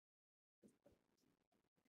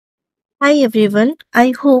Hi everyone,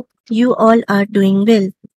 I hope you all are doing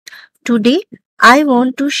well. Today, I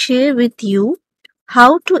want to share with you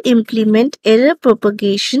how to implement error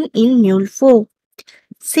propagation in Mule 4.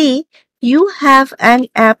 Say you have an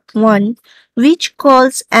app 1 which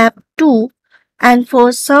calls app 2 and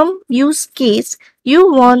for some use case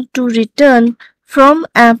you want to return from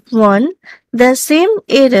app 1 the same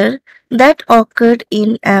error that occurred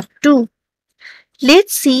in app 2.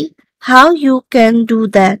 Let's see how you can do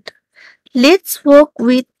that. Let's work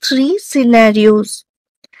with three scenarios.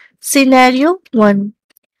 Scenario 1.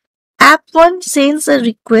 App 1 sends a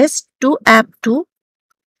request to App 2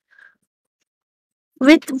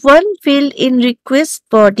 with one field in request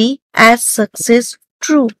body as success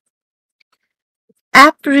true.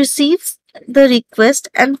 App receives the request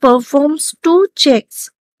and performs two checks.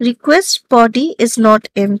 Request body is not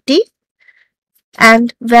empty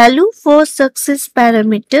and value for success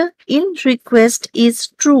parameter in request is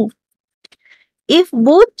true. If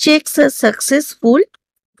both checks are successful,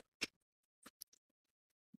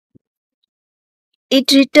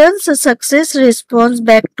 it returns a success response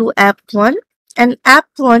back to app 1 and app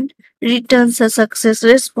 1 returns a success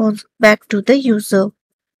response back to the user.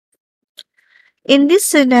 In this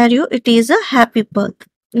scenario, it is a happy path.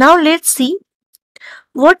 Now let's see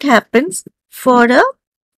what happens for a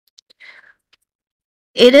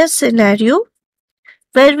error scenario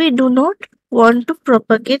where we do not want to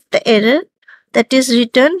propagate the error that is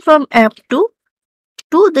returned from app 2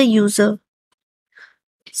 to the user.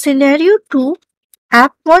 Scenario 2,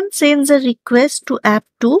 app 1 sends a request to app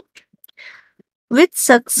 2 with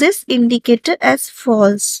success indicator as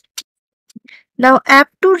false. Now app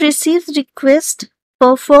 2 receives request,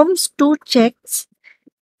 performs two checks.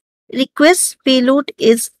 Request payload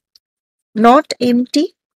is not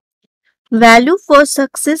empty. Value for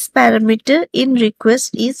success parameter in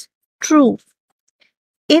request is true.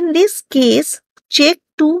 In this case, check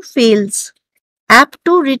 2 fails. App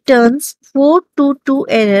 2 returns 422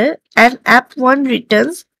 error and app 1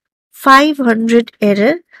 returns 500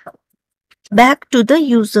 error back to the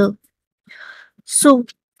user. So,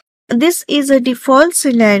 this is a default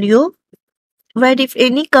scenario where if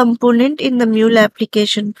any component in the Mule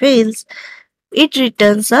application fails, it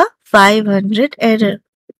returns a 500 error.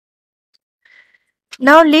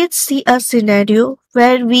 Now let's see a scenario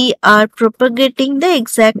where we are propagating the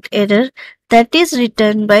exact error that is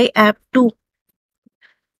returned by app 2.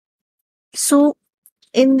 So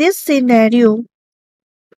in this scenario,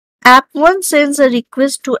 app 1 sends a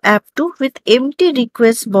request to app 2 with empty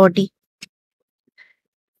request body.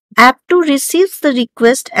 App 2 receives the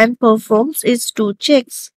request and performs its two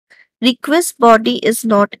checks. Request body is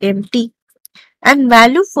not empty and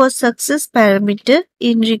value for success parameter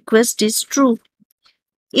in request is true.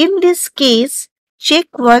 In this case, check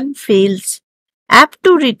 1 fails. App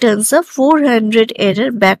 2 returns a 400 error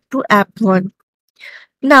back to app 1.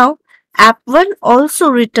 Now, app 1 also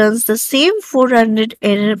returns the same 400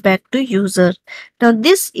 error back to user. Now,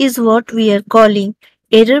 this is what we are calling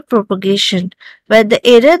error propagation, where the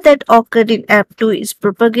error that occurred in app 2 is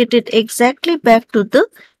propagated exactly back to the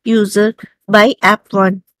user by app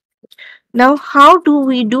 1. Now, how do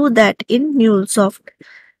we do that in Mulesoft?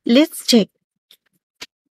 Let's check.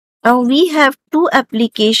 Now, we have two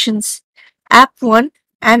applications, app 1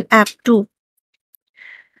 and app 2.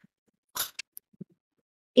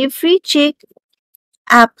 If we check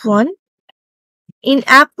app 1, in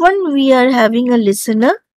app 1 we are having a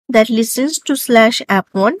listener that listens to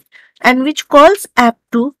 /app1 and which calls app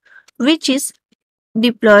 2, which is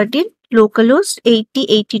deployed in localhost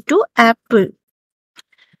 8082 app 12.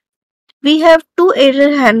 We have two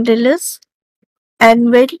error handlers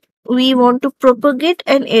and when we want to propagate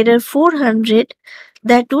an error 400,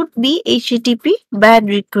 that would be HTTP bad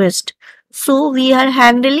request. So we are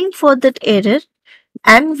handling for that error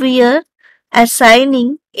and we are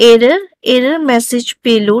assigning error message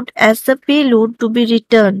payload as the payload to be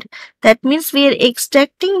returned. That means we are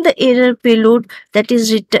extracting the error payload that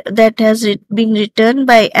has been returned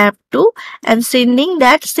by app 2 and sending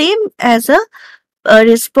that same as a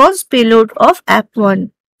response payload of app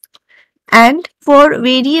 1. And for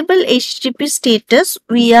variable HTTP status,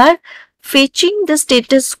 we are fetching the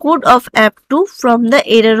status code of app 2 from the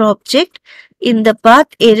error object in the path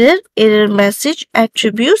error message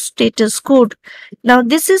attribute status code. Now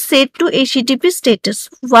this is set to HTTP status.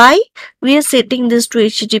 Why we are setting this to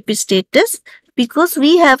HTTP status? Because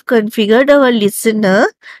we have configured our listener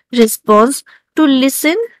response to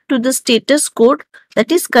listen to the status code that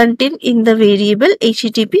is contained in the variable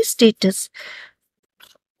HTTP status.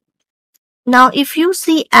 Now if you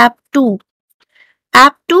see app 2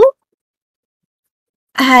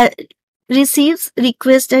 receives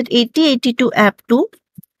request at 8082 app2,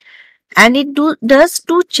 and it does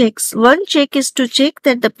two checks. One check is to check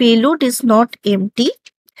that the payload is not empty.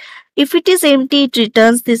 If it is empty, it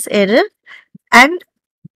returns this error, and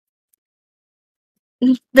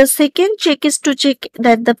the second check is to check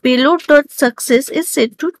that the payload.success is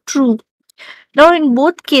set to true. Now, in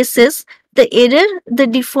both cases, the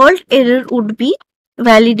default error would be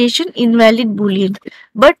validation invalid boolean.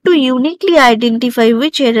 But to uniquely identify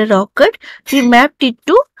which error occurred, we mapped it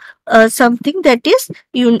to something that is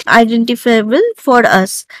identifiable for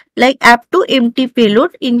us, like app to empty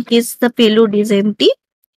payload in case the payload is empty,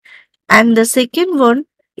 and the second one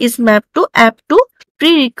is mapped to app to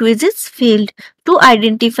prerequisites failed to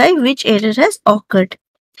identify which error has occurred.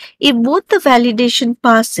 If both the validation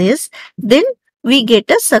passes, then we get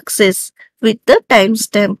a success with the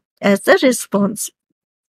timestamp as the response.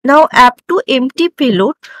 Now, app to empty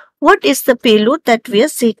payload. What is the payload that we are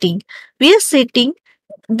setting? We are setting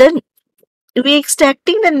the we are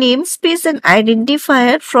extracting the namespace and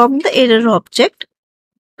identifier from the error object,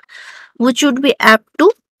 which would be app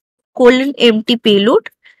to empty payload,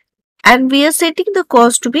 and we are setting the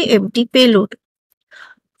cause to be empty payload.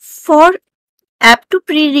 For app to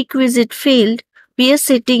prerequisite failed, we are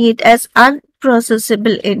setting it as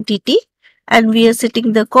unprocessable entity, and we are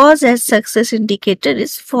setting the cause as success indicator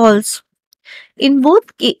is false. In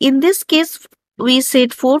this case, we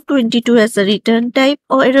set 422 as the return type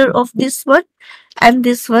or error of this one, and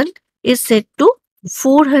this one is set to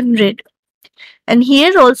 400. And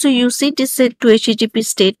here also you see it is set to HTTP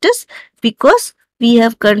status because we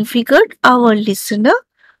have configured our listener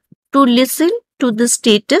to listen to the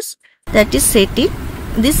status that is set in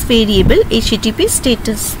this variable HTTP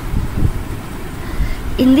status.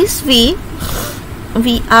 In this way,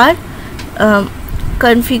 we are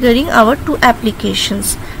configuring our two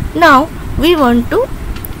applications. Now we want to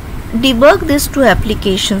debug these two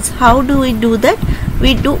applications. How do we do that?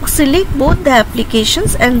 We do select both the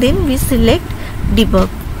applications and then we select debug.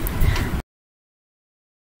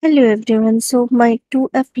 Hello everyone, so my two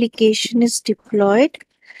application is deployed.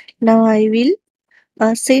 Now I will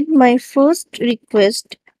send my first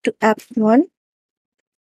request to app1.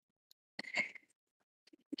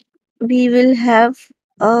 We will have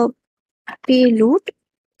a payload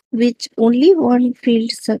which only one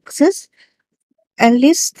field success, and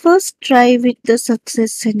let's first try with the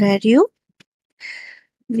success scenario.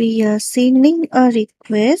 We are sending a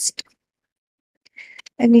request,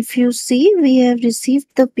 and if you see, we have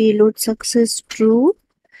received the payload success true,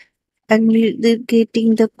 and we're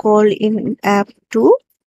getting the call in app2.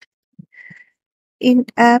 In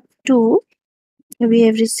app2, we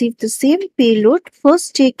have received the same payload.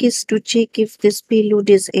 First check is to check if this payload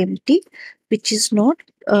is empty, which is not.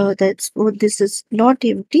 This is not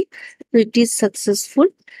empty, so it is successful.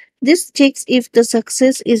 This checks if the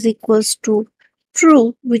success is equals to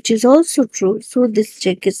true, which is also true. So this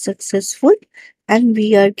check is successful, and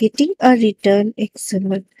we are getting a return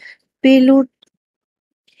XML. Payload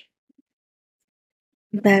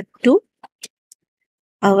back to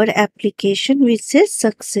our application which says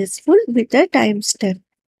successful with a timestamp.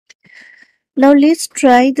 Now let's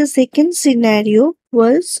try the second scenario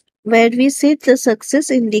was where we set the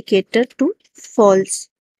success indicator to false.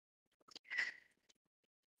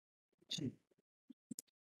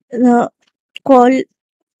 The call,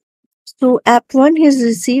 so app1 has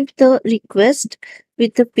received the request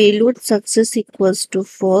with the payload success equals to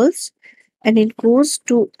false, and it goes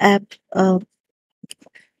to app2,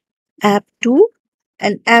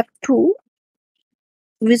 and app2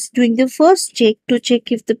 is doing the first check to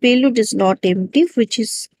check if the payload is not empty, which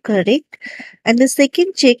is correct, and the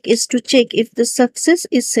second check is to check if the success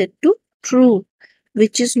is set to true,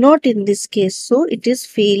 which is not in this case, so it is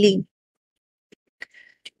failing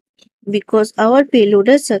because our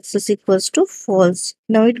payloader success equals to false.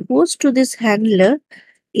 Now it goes to this handler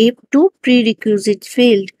app2 prerequisite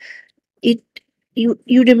failed. You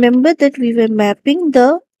remember that we were mapping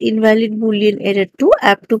the invalid boolean error to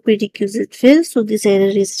app2 prerequisite failed, so this error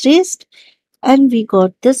is raised and we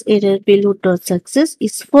got this error payload.success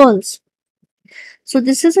is false. So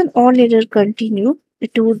this is an on error continue.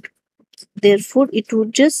 Therefore it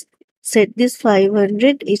would just set this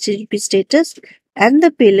 500 HTTP status and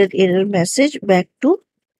the payload error message back to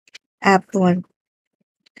app1.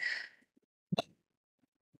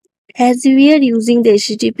 As we are using the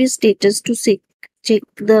HTTP status to set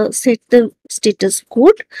the status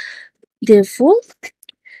code, therefore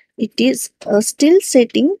it is still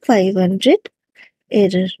setting 500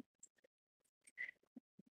 error.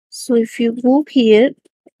 So if you move here,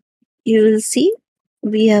 you will see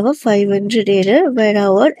we have a 500 error where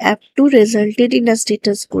our app2 resulted in a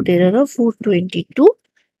status code error of 422,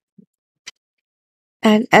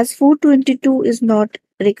 and as 422 is not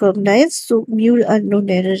recognized, so mule unknown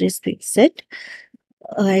error is being set,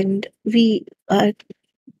 and we are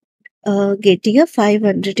getting a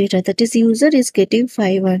 500 error, that is user is getting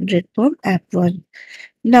 500 from app1.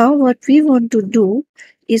 Now what we want to do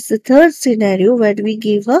is the third scenario where we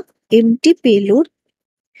give a empty payload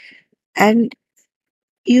and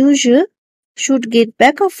user should get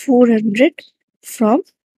back a 400 from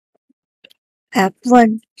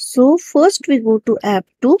app1. So first we go to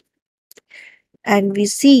app2 and we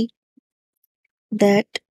see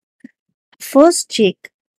that first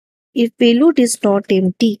check if payload is not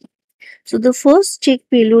empty. So the first check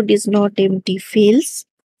payload is not empty fails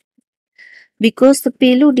because the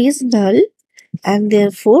payload is null, and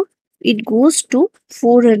therefore it goes to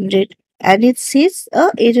 400 and it says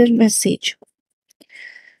a error message.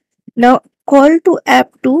 Now call to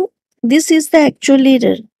app2, this is the actual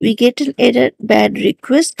error. We get an error bad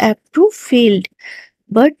request app2 failed,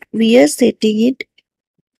 but we are setting it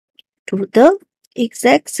to the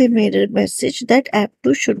exact same error message that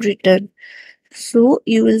app2 should return. So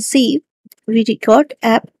you will see we got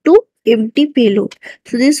app2 empty payload.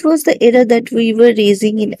 So this was the error that we were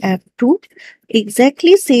raising in app2.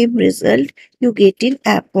 Exactly same result you get in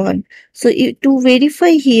app1. So to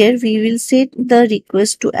verify here, we will set the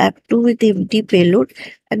request to app2 with empty payload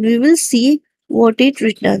and we will see what it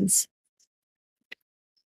returns.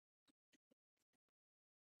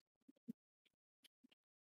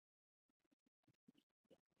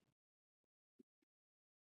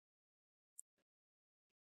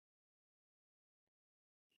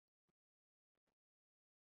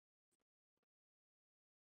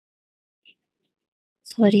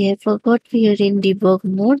 Sorry, I forgot we are in debug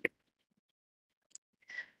mode.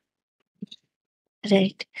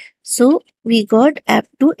 Right. So we got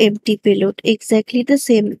app2 empty payload, exactly the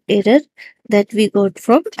same error that we got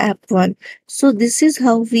from app1. So this is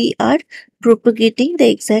how we are propagating the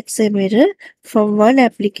exact same error from one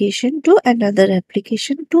application to another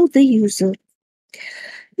application to the user.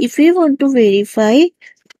 If we want to verify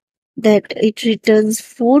that it returns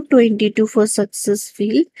 422 for success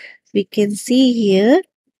field, we can see here.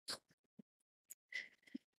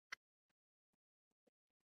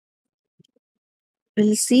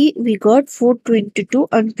 We'll see we got 422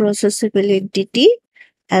 unprocessable entity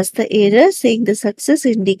as the error saying the success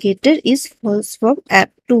indicator is false from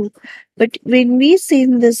app2. But when we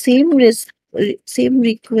send the same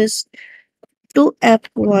request to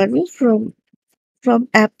app1 from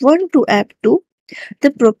app1 to app2,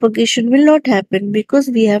 the propagation will not happen because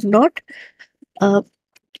we have not uh,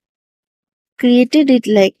 created it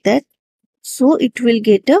like that. So it will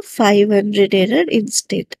get a 500 error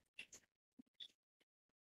instead.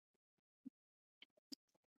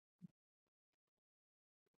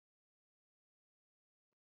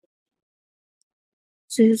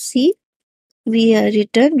 So you see, we are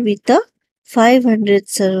returned with a 500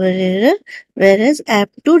 server error, whereas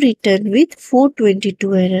app2 returned with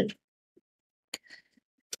 422 error.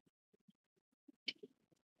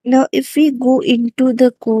 Now, if we go into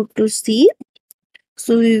the code to see,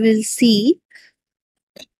 so we will see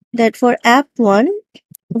that for app1,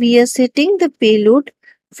 we are setting the payload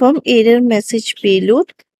from error message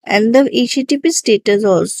payload and the HTTP status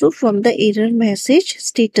also from the error message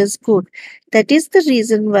status code. That is the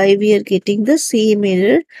reason why we are getting the same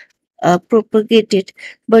error propagated.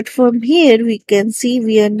 But from here, we can see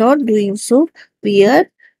we are not doing so. We are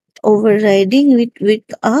overriding with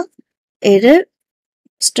a error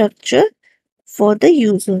structure for the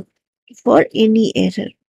user for any error.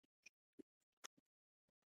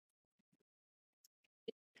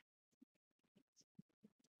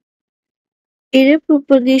 Error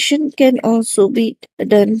propagation can also be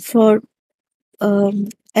done for,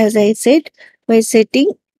 as I said, by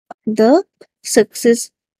setting the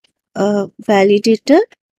success validator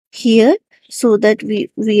here so that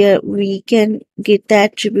we can get the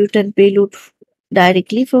attribute and payload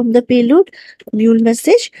directly from the payload mule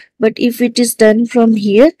message. But if it is done from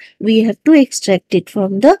here, we have to extract it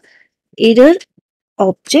from the error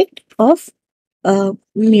object of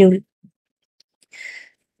mule.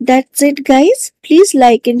 That's it, guys. Please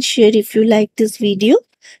like and share if you like this video.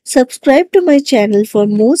 Subscribe to my channel for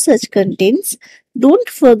more such contents. Don't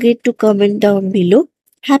forget to comment down below.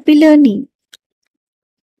 Happy learning!